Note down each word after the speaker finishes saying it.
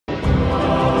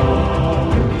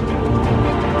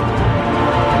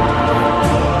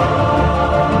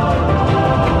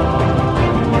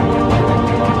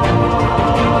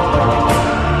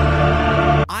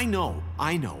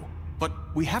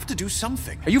to do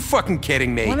something. Are you fucking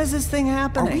kidding me? When is this thing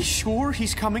happening? Are we sure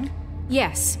he's coming?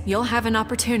 Yes, you'll have an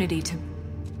opportunity to...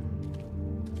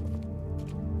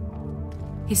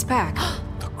 He's back.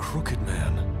 The Crooked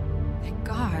Man. Thank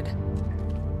God.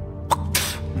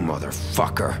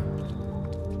 Motherfucker.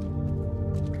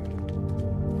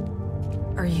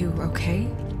 Are you okay?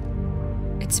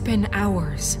 It's been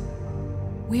hours.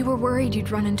 We were worried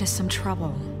you'd run into some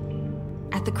trouble.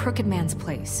 At the Crooked Man's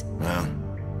place. Well,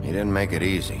 he didn't make it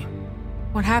easy.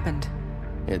 What happened?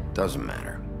 It doesn't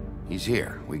matter. He's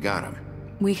here. We got him.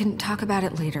 We can talk about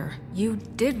it later. You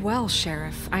did well,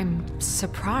 Sheriff. I'm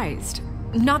surprised.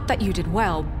 Not that you did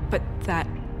well, but that,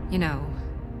 you know...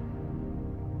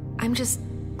 I'm just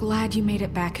glad you made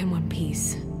it back in one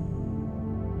piece.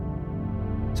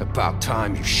 It's about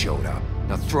time you showed up.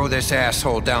 Now throw this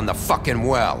asshole down the fucking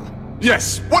well.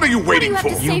 Yes, what are you waiting What do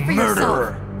you have to say for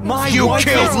yourself? You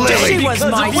killed Lily! She was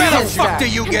my Where the sister. fuck do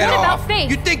you And get what about off? Faith?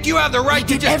 You think you have the right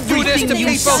to just do this to everything you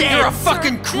people? said. You're a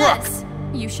fucking crook! This.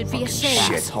 You should be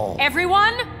ashamed. Shithole.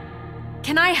 Everyone,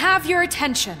 can I have your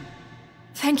attention?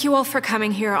 Thank you all for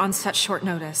coming here on such short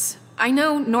notice. I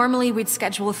know normally we'd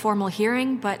schedule a formal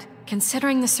hearing, but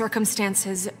considering the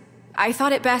circumstances, I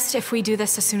thought it best if we do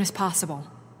this as soon as possible.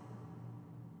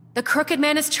 The Crooked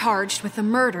Man is charged with the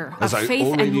murder As of I Faith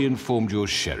already and... informed your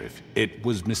sheriff, it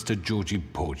was Mr. Georgie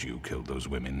Porgy who killed those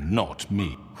women, not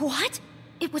me. What?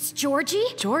 It was Georgie?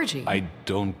 Georgie? I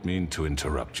don't mean to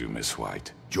interrupt you, Miss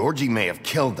White. Georgie may have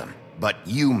killed them, but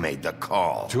you made the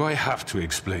call. Do I have to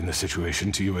explain the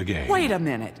situation to you again? Wait a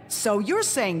minute. So you're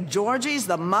saying Georgie's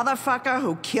the motherfucker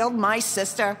who killed my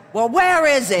sister? Well, where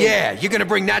is he? Yeah, you're gonna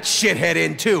bring that shithead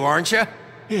in too, aren't you?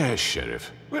 Yes,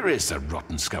 Sheriff. Where is that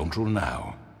rotten scoundrel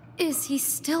now? Is he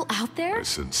still out there? I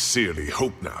sincerely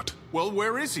hope not. Well,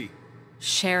 where is he?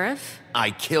 Sheriff?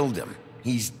 I killed him.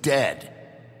 He's dead.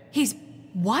 He's...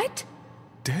 what?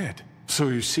 Dead. So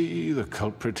you see, the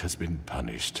culprit has been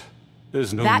punished.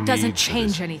 There's no That need doesn't for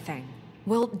change this. anything.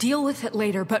 We'll deal with it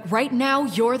later, but right now,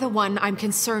 you're the one I'm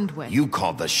concerned with. You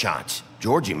called the shots.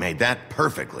 Georgie made that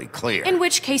perfectly clear. In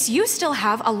which case, you still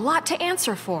have a lot to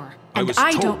answer for. I And was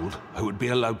don't... told I would be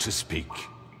allowed to speak.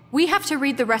 We have to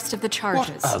read the rest of the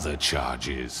charges. What other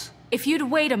charges? If you'd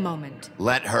wait a moment.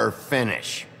 Let her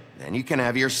finish. Then you can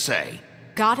have your say.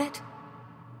 Got it?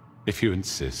 If you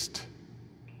insist.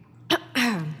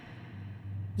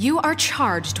 You are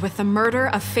charged with the murder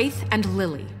of Faith and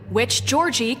Lily, which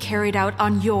Georgie carried out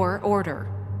on your order,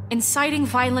 inciting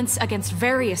violence against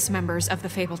various members of the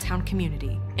Fabletown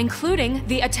community, including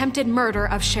the attempted murder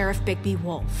of Sheriff Bigby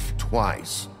Wolf.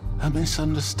 Twice. A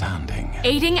misunderstanding.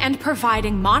 Aiding and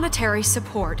providing monetary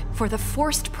support for the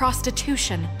forced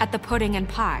prostitution at the Pudding and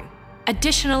Pie.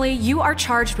 Additionally, you are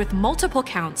charged with multiple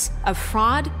counts of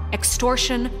fraud,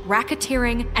 extortion,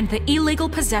 racketeering, and the illegal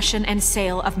possession and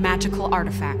sale of magical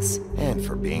artifacts. And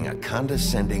for being a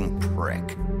condescending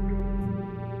prick.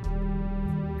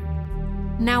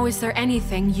 Now, is there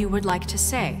anything you would like to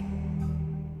say?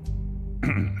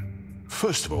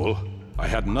 First of all, I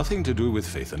had nothing to do with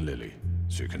Faith and Lily,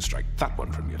 so you can strike that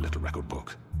one from your little record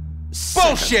book.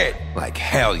 Bullshit! Like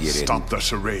hell you didn't. Stop the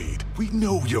charade. We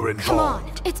know you're involved. Come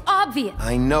on, it's obvious.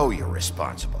 I know you're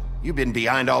responsible. You've been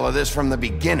behind all of this from the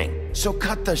beginning, so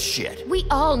cut the shit. We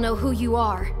all know who you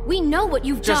are. We know what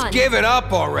you've Just done. give it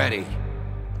up already.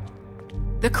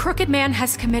 The Crooked Man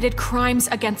has committed crimes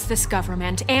against this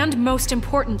government and, most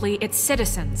importantly, its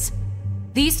citizens.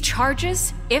 These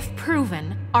charges, if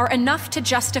proven, are enough to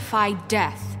justify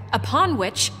death, upon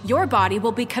which your body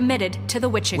will be committed to the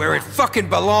witching Where it well. fucking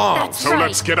belongs. That's So right.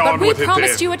 let's get But on we with it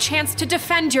promised then. you a chance to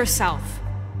defend yourself,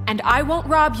 and I won't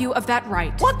rob you of that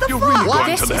right. What the You're fuck? really going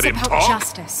This to let is him about talk?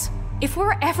 justice. If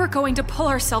we're ever going to pull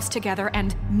ourselves together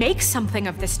and make something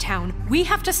of this town, we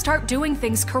have to start doing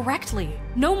things correctly.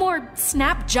 No more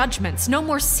snap judgments, no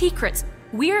more secrets.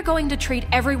 We are going to treat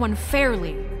everyone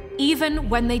fairly, even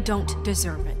when they don't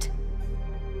deserve it.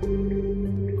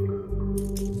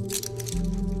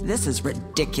 This is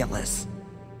ridiculous.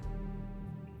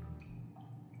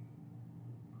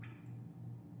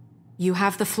 You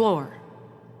have the floor.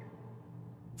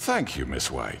 Thank you, Miss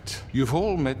White. You've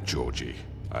all met Georgie.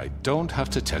 I don't have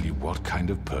to tell you what kind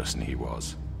of person he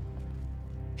was.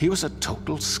 He was a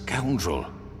total scoundrel,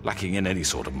 lacking in any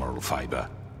sort of moral fiber.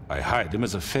 I hired him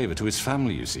as a favor to his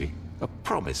family, you see. A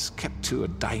promise kept to a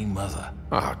dying mother.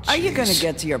 Oh, Are you gonna jeez.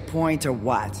 get to your point or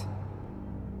what?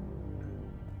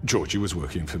 Georgie was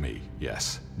working for me,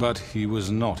 yes. But he was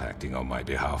not acting on my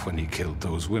behalf when he killed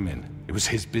those women. It was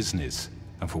his business.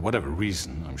 And for whatever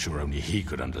reason, I'm sure only he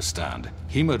could understand,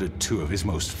 he murdered two of his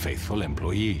most faithful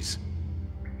employees.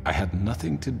 I had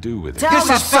nothing to do with it. Tell This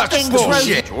the is such fucking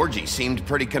bullshit! truth. Georgie seemed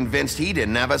pretty convinced he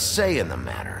didn't have a say in the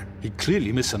matter. He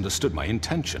clearly misunderstood my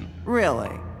intention.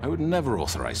 Really? I would never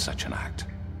authorize such an act.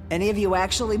 Any of you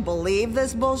actually believe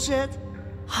this bullshit?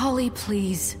 Holly,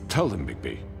 please. Tell them,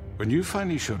 Bigby. When you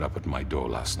finally showed up at my door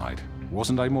last night,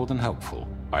 wasn't I more than helpful?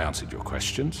 I answered your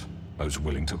questions. I was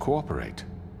willing to cooperate.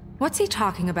 What's he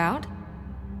talking about?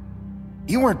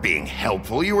 You weren't being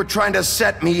helpful, you were trying to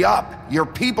set me up. Your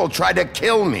people tried to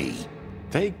kill me.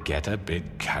 They get a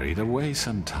bit carried away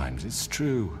sometimes, it's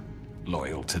true.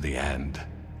 Loyal to the end.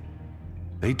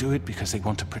 They do it because they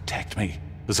want to protect me,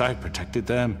 as I've protected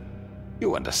them.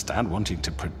 You understand wanting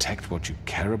to protect what you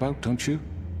care about, don't you?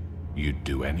 You'd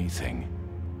do anything.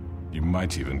 You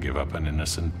might even give up an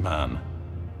innocent man,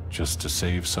 just to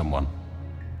save someone.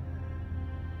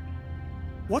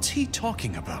 What's he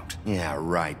talking about? Yeah,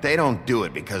 right. They don't do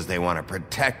it because they want to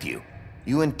protect you.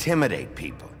 You intimidate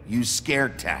people, use scare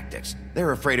tactics.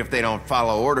 They're afraid if they don't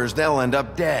follow orders, they'll end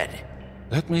up dead.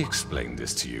 Let me explain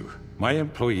this to you. My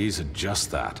employees are just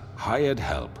that, hired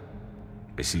help.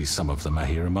 I see some of them are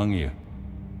here among you.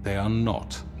 They are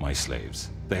not my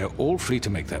slaves. They are all free to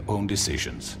make their own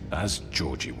decisions, as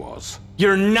Georgie was.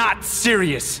 You're not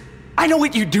serious. I know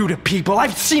what you do to people.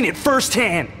 I've seen it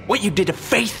firsthand. What you did to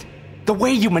Faith, the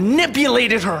way you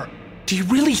manipulated her. Do you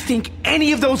really think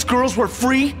any of those girls were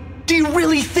free? Do you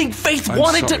really think Faith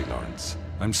wanted to— I'm sorry, Lawrence.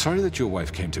 I'm sorry that your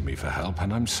wife came to me for help,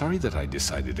 and I'm sorry that I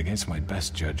decided against my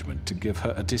best judgment to give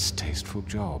her a distasteful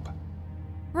job.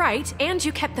 Right, and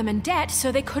you kept them in debt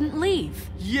so they couldn't leave.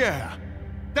 Yeah.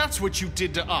 That's what you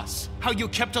did to us. How you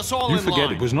kept us all You in line.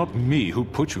 forget it was not me who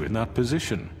put you in that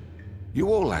position. You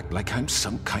all act like I'm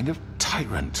some kind of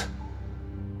tyrant.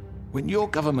 When your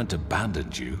government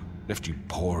abandoned you, left you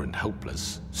poor and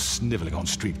helpless, sniveling on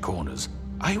street corners,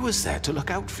 I was there to look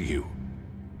out for you.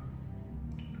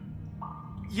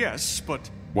 Yes, but...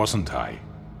 Wasn't I?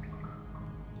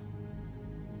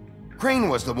 Crane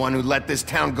was the one who let this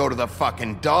town go to the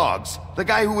fucking dogs. The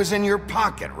guy who was in your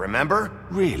pocket, remember?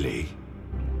 Really?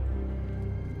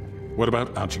 What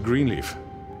about Auntie Greenleaf?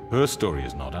 Her story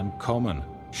is not uncommon.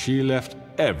 She left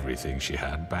everything she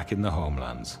had back in the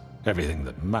homelands. Everything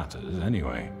that matters,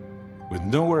 anyway. With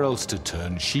nowhere else to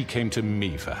turn, she came to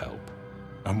me for help.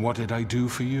 And what did I do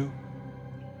for you?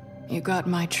 You got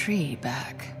my tree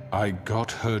back. I got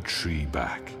her tree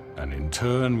back, and in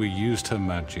turn we used her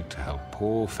magic to help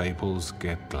poor Fables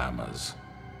get glamours.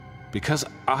 Because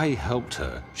I helped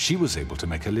her, she was able to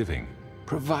make a living,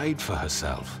 provide for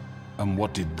herself. And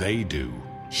what did they do?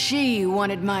 She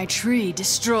wanted my tree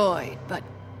destroyed, but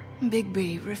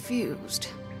Bigby refused.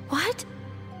 What?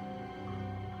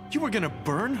 You were gonna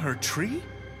burn her tree?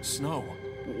 Snow,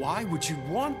 why would you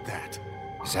want that?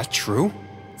 Is that true?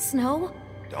 Snow?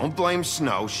 Don't blame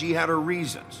Snow, she had her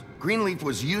reasons. Greenleaf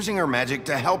was using her magic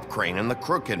to help Crane and the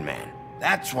Crooked Man.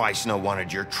 That's why Snow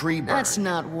wanted your tree burned. That's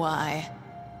not why.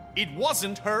 It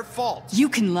wasn't her fault. You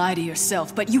can lie to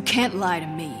yourself, but you can't lie to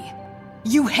me.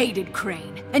 You hated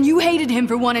Crane, and you hated him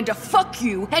for wanting to fuck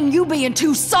you, and you being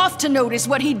too soft to notice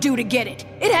what he'd do to get it.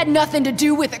 It had nothing to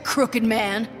do with a Crooked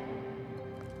Man.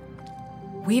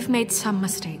 We've made some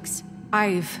mistakes.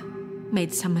 I've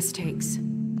made some mistakes.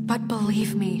 But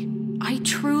believe me, I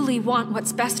truly want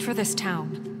what's best for this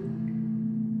town.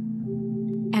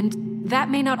 And that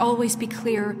may not always be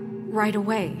clear right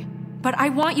away, but I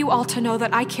want you all to know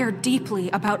that I care deeply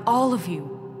about all of you.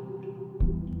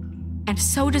 And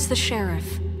so does the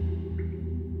sheriff.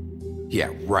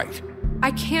 Yeah, right.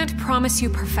 I can't promise you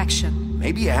perfection.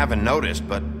 Maybe you haven't noticed,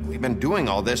 but we've been doing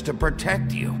all this to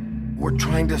protect you. We're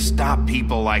trying to stop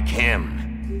people like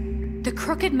him. The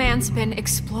Crooked Man's been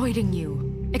exploiting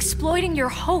you, exploiting your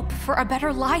hope for a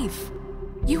better life.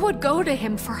 You would go to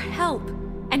him for help,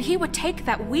 and he would take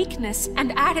that weakness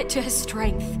and add it to his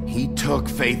strength. He took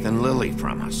Faith and Lily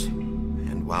from us.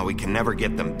 And while we can never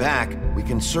get them back, we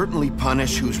can certainly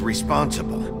punish who's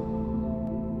responsible.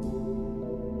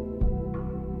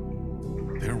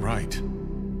 They're right.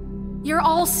 You're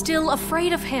all still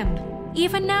afraid of him,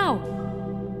 even now.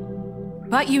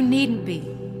 But you needn't be.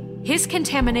 His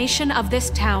contamination of this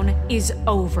town is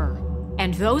over,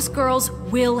 and those girls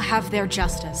will have their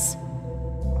justice.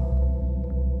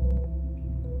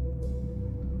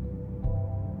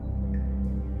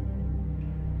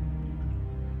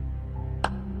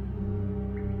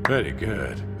 Very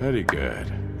good, very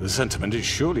good. The sentiment is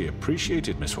surely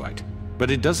appreciated, Miss White.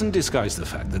 But it doesn't disguise the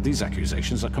fact that these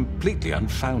accusations are completely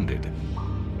unfounded.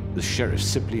 The sheriff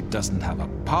simply doesn't have a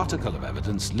particle of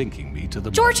evidence linking me to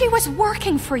the— Georgie was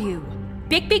working for you.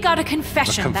 Bigby got a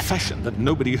confession that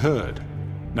nobody heard.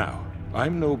 Now,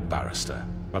 I'm no barrister,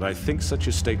 But I think such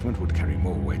a statement would carry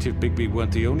more weight if Bigby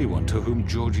weren't the only one to whom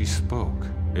Georgie spoke.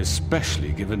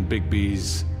 Especially given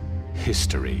Bigby's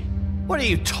history. What are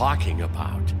you talking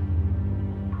about?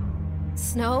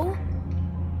 Snow?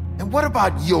 And what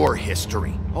about your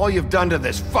history? All you've done to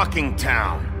this fucking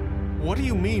town? What do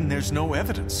you mean there's no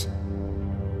evidence?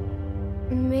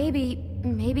 Maybe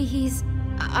he's...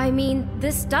 I mean,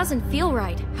 this doesn't feel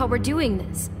right, how we're doing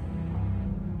this.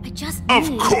 I just Of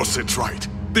course it's right.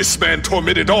 This man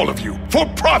tormented all of you, for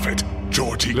profit!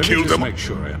 Georgie killed them. Let me just make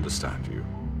sure I understand you.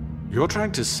 You're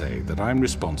trying to say that I'm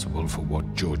responsible for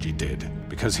what Georgie did,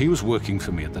 because he was working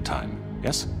for me at the time,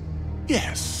 yes?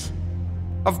 Yes.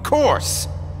 Of course!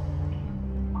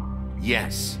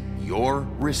 Yes, you're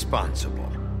responsible.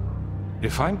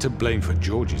 If I'm to blame for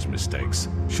Georgie's mistakes,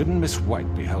 shouldn't Miss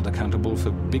White be held accountable for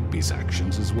Bigby's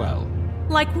actions as well?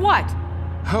 Like what?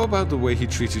 How about the way he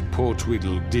treated poor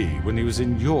Tweedledee when he was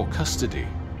in your custody?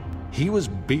 He was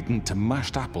beaten to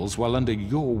mashed apples while under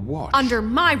your watch. Under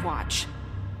my watch.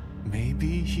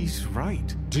 Maybe he's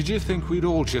right. Did you think we'd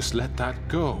all just let that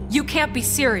go? You can't be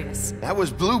serious. That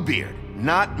was Bluebeard,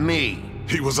 not me.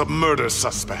 He was a murder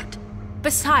suspect.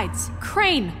 Besides,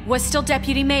 Crane was still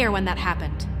deputy mayor when that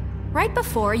happened. Right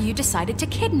before you decided to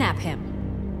kidnap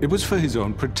him. It was for his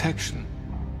own protection.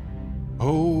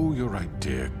 Oh, you're right,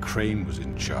 dear. Crane was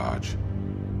in charge.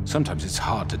 Sometimes it's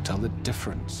hard to tell the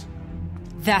difference.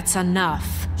 That's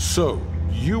enough. So,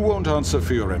 you won't answer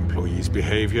for your employees'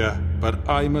 behavior, but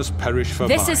I must perish for mine.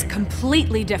 This is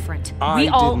completely different. I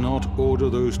did not order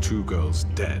those two girls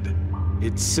dead.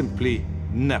 It simply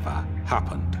never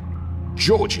happened.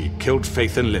 Georgie killed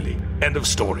Faith and Lily. End of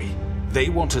story. They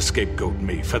want to scapegoat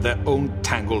me for their own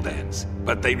tangled ends,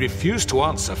 but they refuse to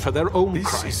answer for their own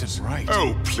crimes. This isn't right.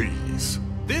 Oh, please.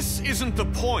 This isn't the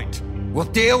point. We'll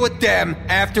deal with them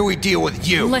after we deal with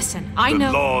you. Listen, I The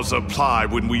know... laws apply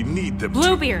when we need them to.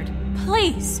 Bluebeard,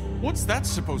 please. What's that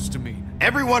supposed to mean?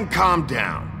 Everyone calm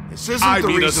down. This isn't I the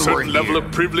mean, a reason we're certain level here.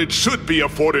 of privilege should be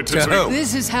afforded to... To who?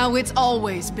 This is how it's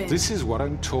always been. This is what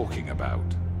I'm talking about.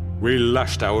 We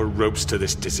lashed our ropes to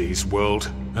this diseased world,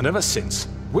 and ever since,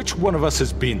 which one of us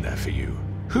has been there for you?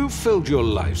 Who filled your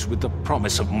lives with the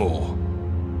promise of more?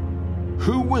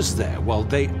 Who was there while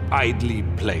they idly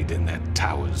played in their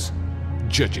towers,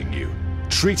 judging you,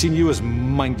 treating you as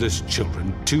mindless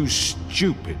children, too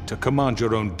stupid to command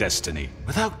your own destiny?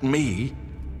 Without me,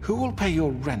 who will pay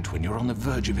your rent when you're on the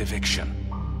verge of eviction?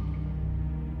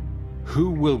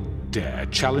 Who will dare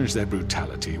challenge their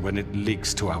brutality when it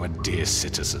leaks to our dear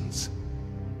citizens?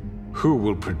 Who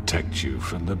will protect you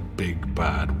from the big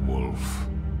bad wolf?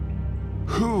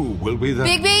 Who will be the...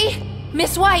 Bigby!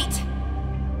 Miss White!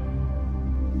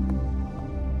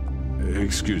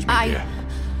 Excuse me, dear.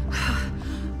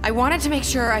 I wanted to make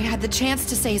sure I had the chance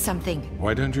to say something.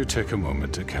 Why don't you take a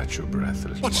moment to catch your breath,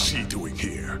 little What's one? she doing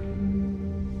here?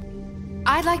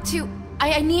 I'd like to...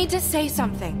 I need to say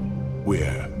something.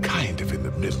 We're kind of in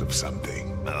the middle of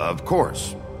something. Of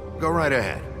course. Go right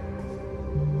ahead.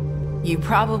 You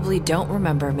probably don't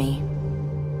remember me.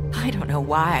 I don't know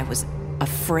why I was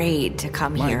afraid to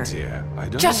come My here. dear, I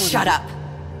don't Just know shut up.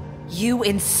 You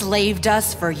enslaved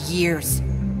us for years.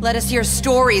 Let us hear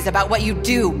stories about what you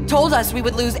do. Told us we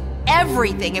would lose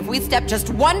everything if we stepped just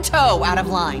one toe out of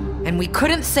line. And we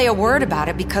couldn't say a word about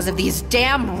it because of these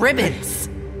damn ribbons.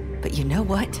 But you know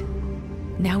what?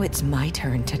 Now it's my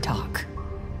turn to talk.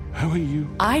 How are you?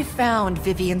 I found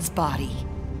Vivian's body.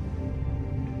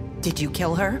 Did you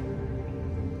kill her?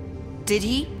 Did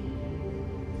he?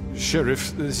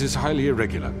 Sheriff, this is highly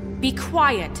irregular. Be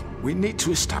quiet. We need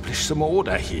to establish some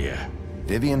order here.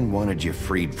 Vivian wanted you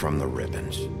freed from the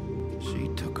ribbons. She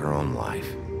took her own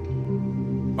life.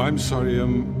 I'm sorry,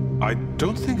 I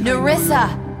don't think Nerissa!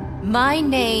 My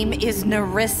name is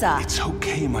Nerissa. It's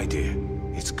okay, my dear.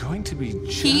 It's going to be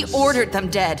just... He ordered them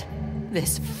dead.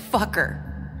 This fucker.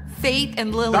 Faith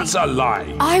and Lily. That's a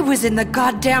lie! I was in the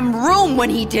goddamn room when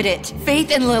he did it. Faith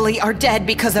and Lily are dead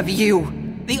because of you.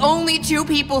 The only two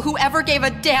people who ever gave a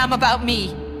damn about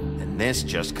me. And this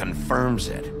just confirms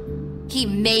it. He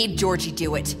made Georgie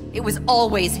do it. It was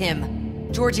always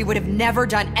him. Georgie would have never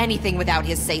done anything without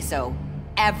his say-so.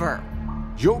 Ever.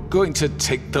 You're going to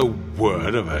take the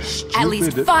word of a stupid... At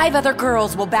least 5 other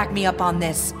girls will back me up on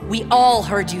this. We all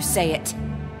heard you say it.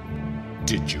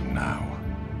 Did you now?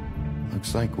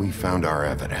 Looks like we found our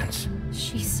evidence.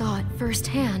 She saw it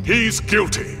firsthand. He's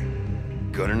guilty.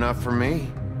 Good enough for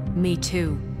me. Me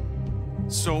too.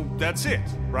 So that's it,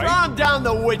 right? Calm down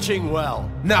the witching well.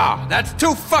 No, that's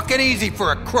too fucking easy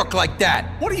for a crook like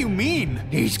that. What do you mean?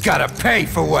 He's gotta pay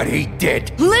for what he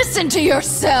did. Listen to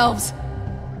yourselves!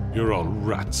 You're all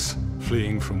rats,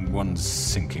 fleeing from one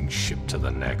sinking ship to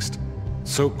the next.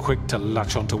 So quick to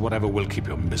latch onto whatever will keep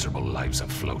your miserable lives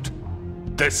afloat.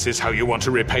 This is how you want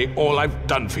to repay all I've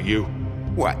done for you?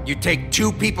 What, you take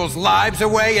 2 people's lives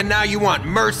away and now you want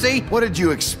mercy? What did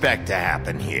you expect to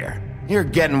happen here? You're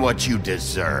getting what you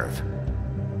deserve.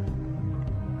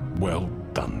 Well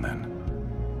done, then.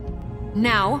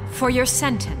 Now, for your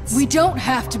sentence. We don't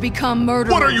have to become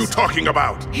murderers. What are you talking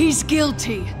about? He's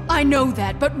guilty. I know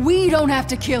that, but we don't have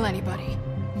to kill anybody.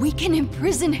 We can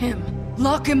imprison him.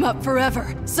 Lock him up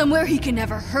forever. Somewhere he can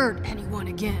never hurt anyone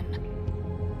again.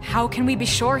 How can we be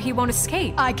sure he won't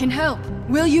escape? I can help.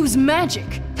 We'll use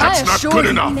magic. That's not good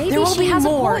enough. Maybe there will be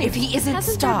more if he isn't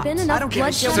stopped. There been enough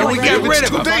bloodshed So we get rid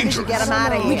of him. Dangerous. Get him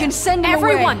out of here. We can send him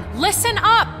Everyone, away. listen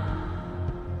up!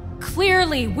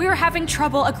 Clearly, we're having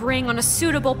trouble agreeing on a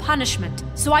suitable punishment,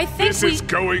 so I think This is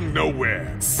going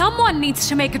nowhere. Someone needs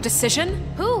to make a decision.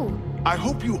 Who? I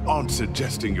hope you aren't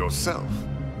suggesting yourself.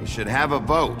 You should have a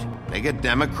vote. Make it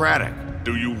democratic.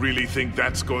 Do you really think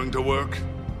that's going to work?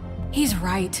 He's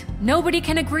right. Nobody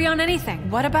can agree on anything.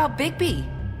 What about Bigby?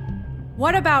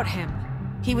 What about him?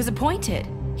 He was appointed.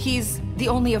 He's the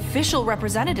only official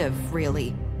representative,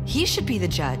 really. He should be the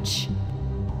judge.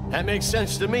 That makes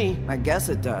sense to me. I guess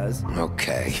it does.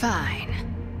 Okay. Fine.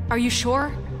 Are you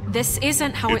sure? This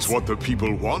isn't how It's what the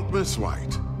people want, Miss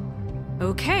White.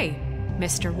 Okay,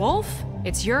 Mr. Wolf,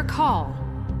 it's your call.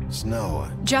 Snow.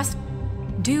 Just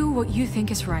do what you think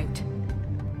is right.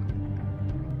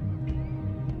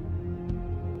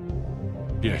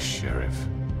 Yes, Sheriff.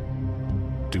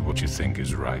 Do what you think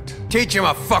is right. Teach him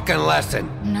a fucking lesson.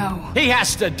 No. He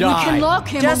has to We die. can lock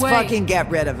him Just away. fucking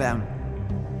get rid of him.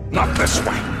 Not this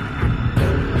way!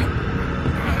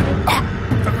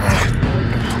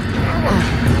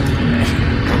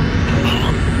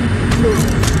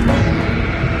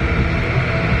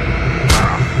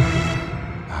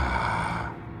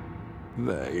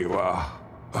 There you are.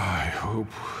 I hope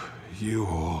you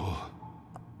all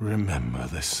remember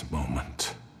this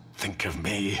moment. Think of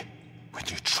me when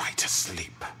you try to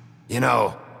sleep. You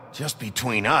know, just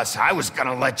between us, I was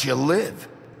gonna let you live.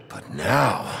 But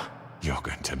now... You're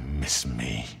going to miss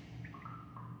me.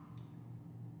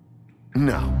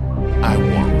 No, I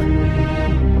won't.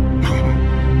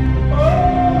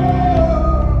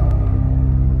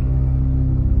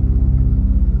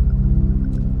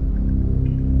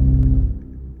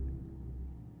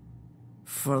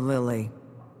 For Lily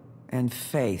and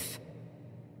Faith.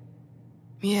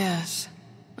 Yes.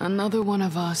 Another one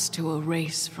of us to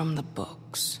erase from the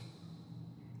books.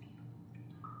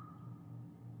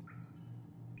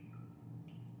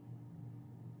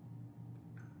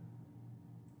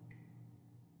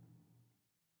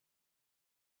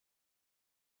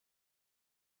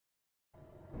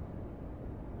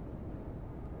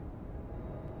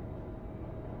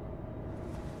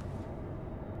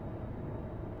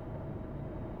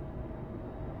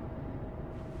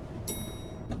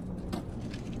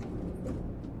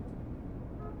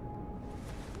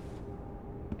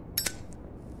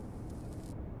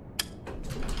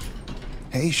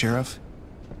 Hey, Sheriff.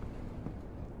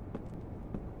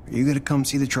 Are you gonna come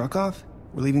see the truck off?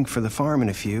 We're leaving for the farm in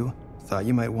a few. Thought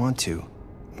you might want to.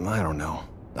 I don't know.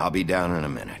 I'll be down in a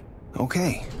minute.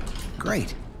 Okay,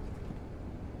 great.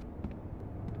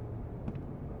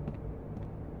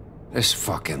 This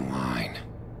fucking line.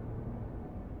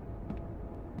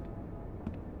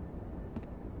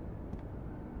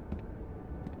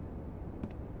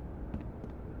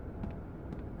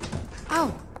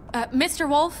 Oh, Mr.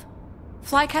 Wolf?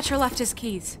 Flycatcher left his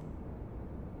keys.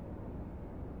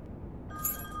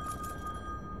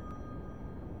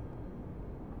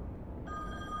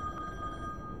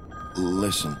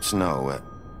 Listen, Snow,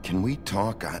 can we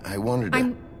talk? I wanted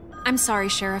to... I'm sorry,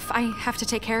 Sheriff. I have to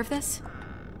take care of this.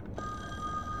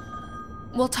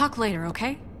 We'll talk later,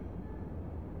 okay?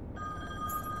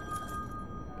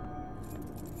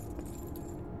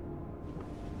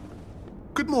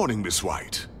 Good morning, Miss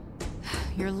White.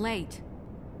 You're late.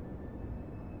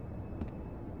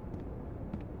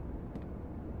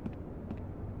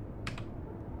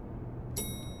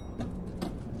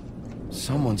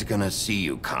 Someone's gonna see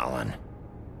you, Colin.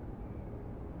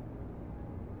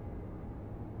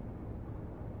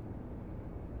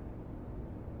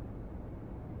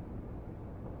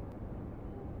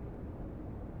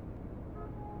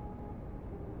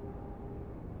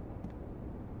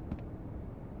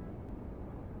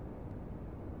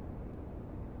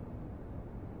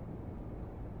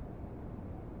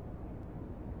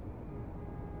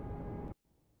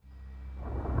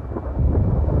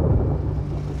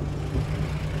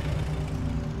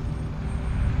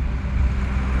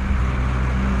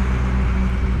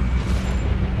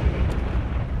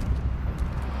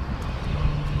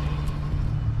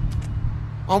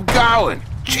 I'm going.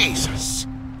 Jesus.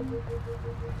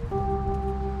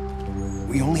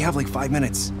 We only have like 5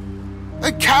 minutes.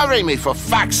 Carry me for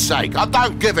fuck's sake. I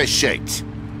don't give a shit.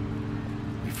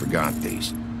 We forgot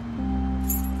these.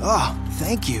 Oh,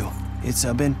 thank you. It's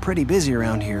been pretty busy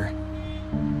around here.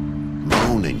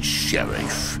 Morning,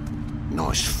 Sheriff.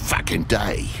 Nice fucking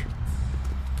day.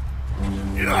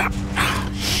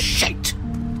 Shit.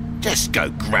 Just go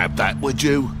grab that, would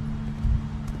you?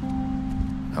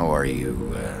 How are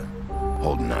you,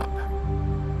 holding up?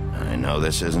 I know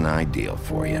this isn't ideal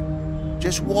for you.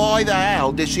 Just why the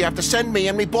hell did she have to send me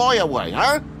and me boy away,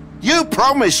 huh? You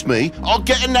promised me I'd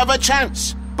get another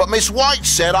chance, but Miss White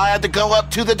said I had to go up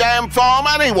to the damn farm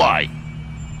anyway.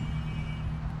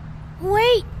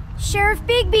 Wait, Sheriff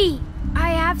Bigby, I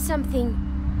have something.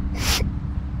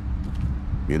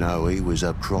 You know, he was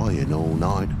up crying all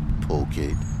night, poor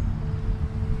kid.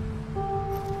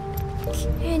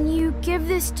 Can you give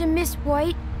this to Miss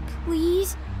White,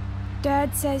 please?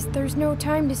 Dad says there's no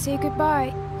time to say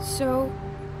goodbye, so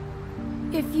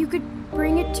if you could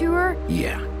bring it to her?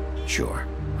 Yeah, sure.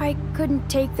 I couldn't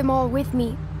take them all with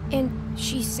me, and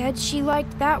she said she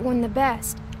liked that one the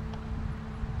best.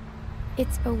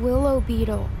 It's a willow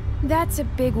beetle. That's a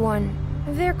big one.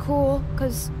 They're cool,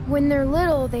 'cause when they're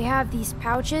little, they have these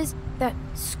pouches that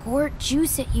squirt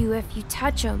juice at you if you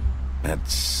touch them.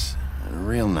 That's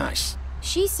real nice.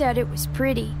 She said it was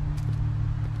pretty.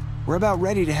 We're about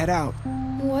ready to head out.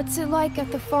 What's it like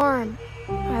at the farm?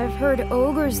 I've heard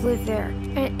ogres live there,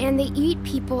 and they eat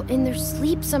people in their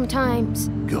sleep sometimes.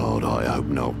 God, I hope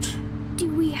not.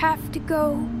 Do we have to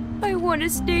go? I want to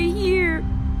stay here.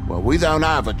 Well, we don't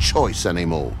have a choice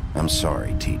anymore. I'm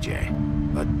sorry, TJ,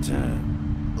 but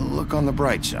look on the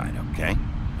bright side, okay?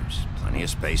 There's plenty of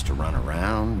space to run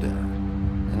around,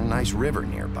 and a nice river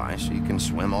nearby, so you can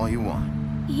swim all you want.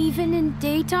 Even in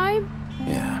daytime?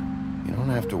 Yeah, you don't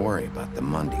have to worry about the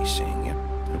Monday seeing you.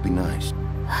 It'll be nice.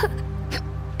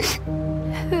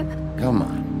 Come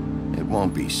on, it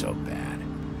won't be so bad.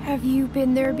 Have you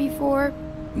been there before?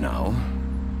 No,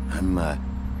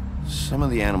 some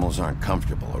of the animals aren't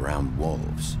comfortable around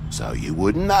wolves. So you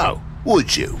wouldn't know,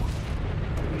 would you?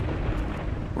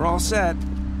 We're all set.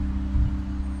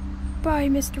 Bye,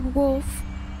 Mr. Wolf.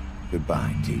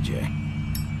 Goodbye, TJ.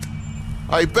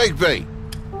 Hey, Bigby.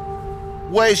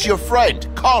 Where's your friend,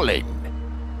 Colin?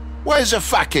 Where's the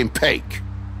fucking pig?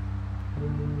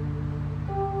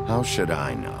 How should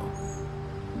I know?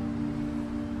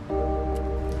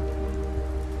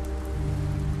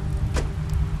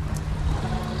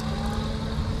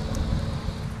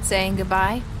 Saying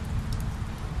goodbye?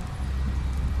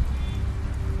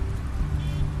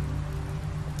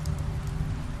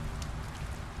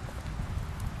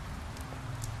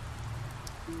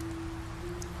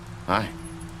 Hi.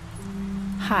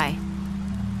 Hi.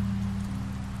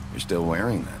 You're still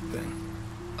wearing that thing.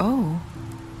 Oh.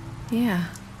 Yeah.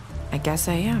 I guess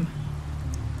I am.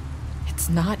 It's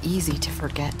not easy to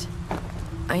forget.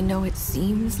 I know it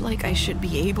seems like I should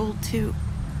be able to.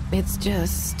 It's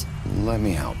just... Let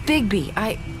me help. Bigby,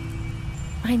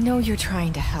 I know you're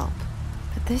trying to help,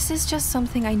 but this is just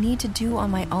something I need to do on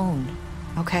my own,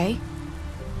 okay?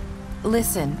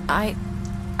 Listen, I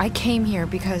came here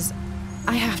because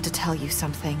I have to tell you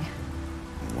something.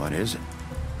 What is it?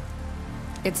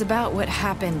 It's about what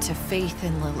happened to Faith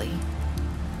and Lily.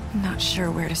 I'm not sure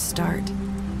where to start.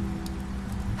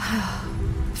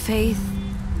 Faith,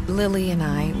 Lily, and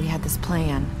I, we had this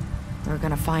plan. We were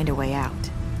gonna find a way out.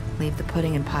 Leave the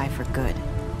pudding and pie for good.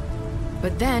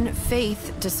 But then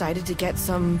Faith decided to get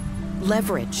some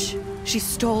leverage. She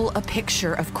stole a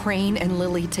picture of Crane and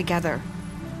Lily together.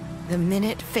 The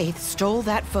minute Faith stole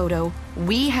that photo,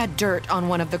 we had dirt on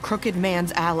one of the crooked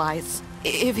man's allies.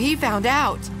 If he found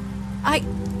out, I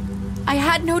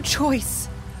had no choice.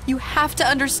 You have to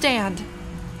understand.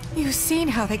 You've seen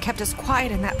how they kept us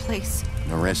quiet in that place.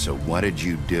 Narissa, what did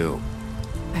you do?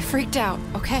 I freaked out,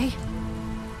 okay?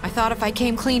 I thought if I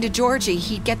came clean to Georgie,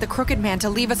 he'd get the crooked man to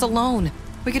leave us alone.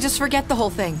 We could just forget the whole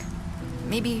thing.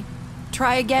 Maybe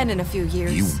try again in a few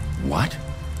years. You what?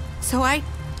 So I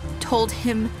told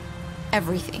him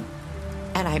everything.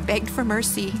 And I begged for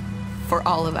mercy for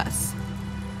all of us.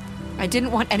 I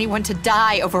didn't want anyone to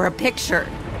die over a picture.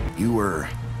 You were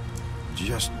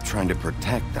just trying to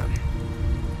protect them.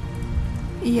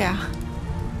 Yeah.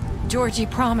 Georgie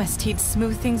promised he'd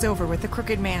smooth things over with the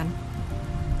crooked man.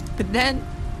 But then...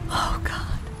 Oh, God.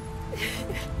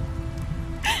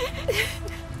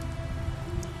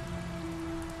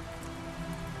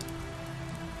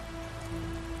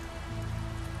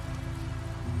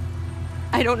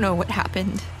 I don't know what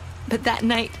happened, but that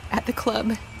night at the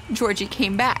club, Georgie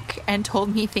came back and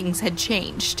told me things had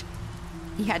changed.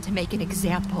 He had to make an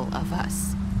example of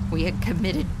us. We had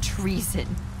committed treason.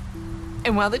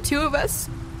 And while the two of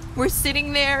us were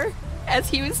sitting there,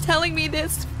 as he was telling me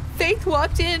this, Faith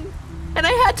walked in, and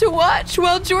I had to watch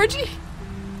while Georgie...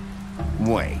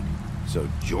 Wait, so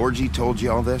Georgie told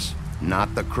you all this?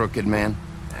 Not the crooked man?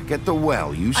 Back at the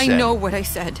well, you said... I know what I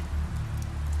said.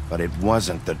 But it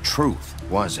wasn't the truth,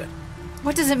 was it?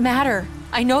 What does it matter?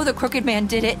 I know the crooked man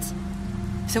did it.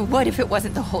 So what if it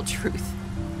wasn't the whole truth?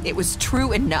 It was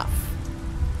true enough.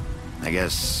 I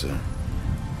guess,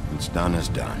 what's done is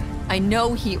done. I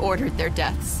know he ordered their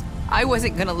deaths. I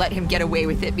wasn't gonna let him get away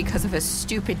with it because of a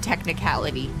stupid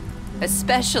technicality.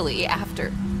 Especially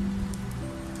after...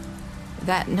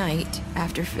 that night,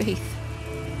 after Faith.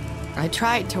 I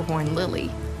tried to warn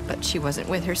Lily, but she wasn't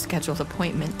with her scheduled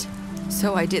appointment.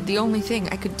 So I did the only thing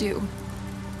I could do.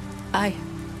 I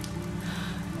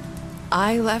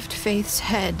left Faith's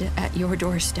head at your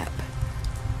doorstep.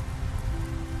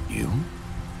 You?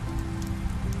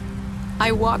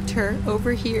 I walked her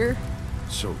over here.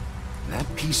 So,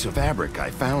 that piece of fabric I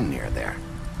found near there,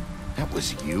 that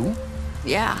was you?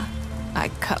 Yeah. I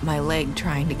cut my leg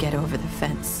trying to get over the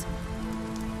fence.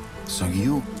 So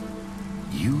you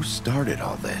started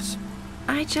all this?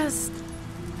 I just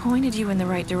pointed you in the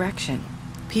right direction.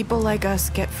 People like us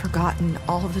get forgotten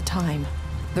all the time.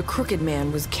 The crooked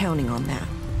man was counting on that.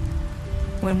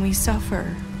 When we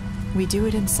suffer, we do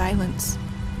it in silence.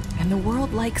 And the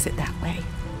world likes it that way.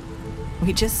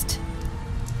 We just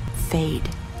fade,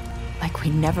 like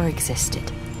we never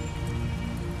existed.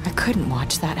 I couldn't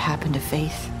watch that happen to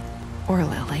Faith, or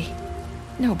Lily.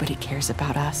 Nobody cares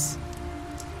about us.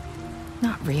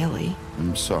 Not really.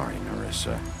 I'm sorry,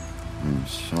 Nerissa. I'm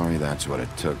sorry that's what it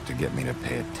took to get me to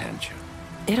pay attention.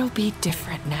 It'll be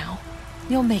different now.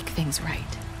 You'll make things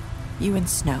right. You and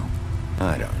Snow.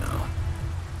 I don't know.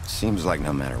 Seems like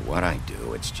no matter what I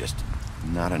do, it's just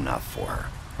not enough for her,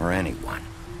 or anyone.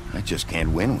 I just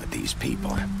can't win with these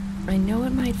people. I know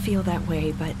it might feel that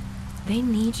way, but they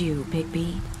need you,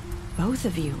 Bigby. Both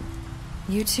of you.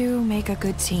 You two make a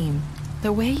good team.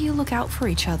 The way you look out for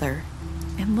each other,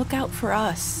 and look out for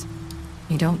us.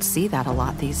 You don't see that a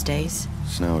lot these days.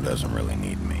 Snow doesn't really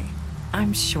need me.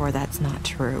 I'm sure that's not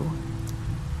true.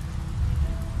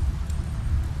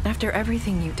 After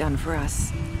everything you've done for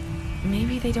us,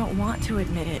 maybe they don't want to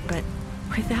admit it, but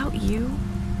without you,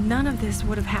 none of this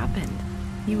would have happened.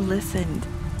 You listened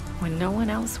when no one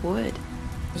else would.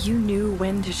 You knew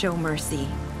when to show mercy,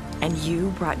 and you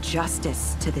brought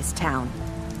justice to this town.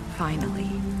 Finally.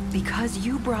 Because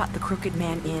you brought the crooked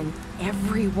man in,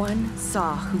 everyone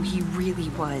saw who he really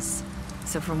was.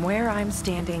 So from where I'm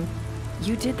standing,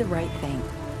 you did the right thing.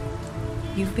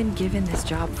 You've been given this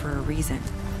job for a reason.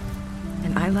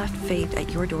 And I left Faith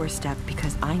at your doorstep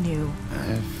because I knew...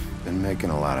 I've been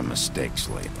making a lot of mistakes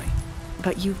lately.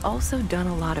 But you've also done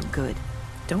a lot of good.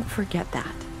 Don't forget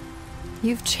that.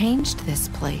 You've changed this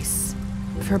place.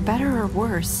 For better or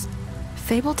worse,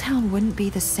 Fabletown wouldn't be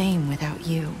the same without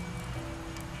you.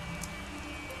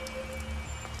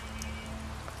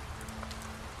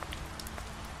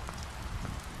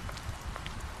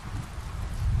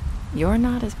 You're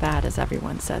not as bad as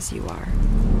everyone says you are.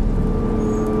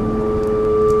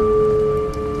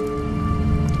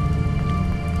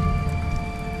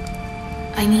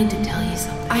 I need to tell you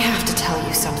something. I have to tell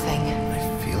you something.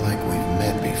 I feel like we've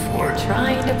met before. You're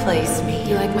trying to place me.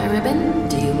 You like my ribbon?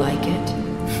 Do you like it?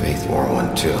 Faith wore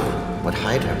one too. Would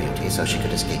hide her beauty so she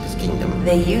could escape his kingdom.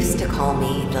 They used to call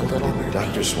me the Little Mermaid. Did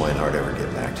Dr. Swinehart ever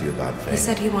get back to you about Faith? He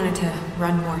said he wanted to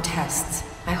run more tests.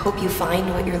 I hope you find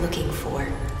what you're looking for.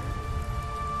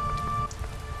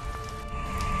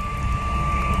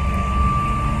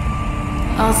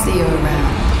 I'll see you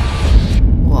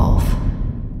around, Wolf.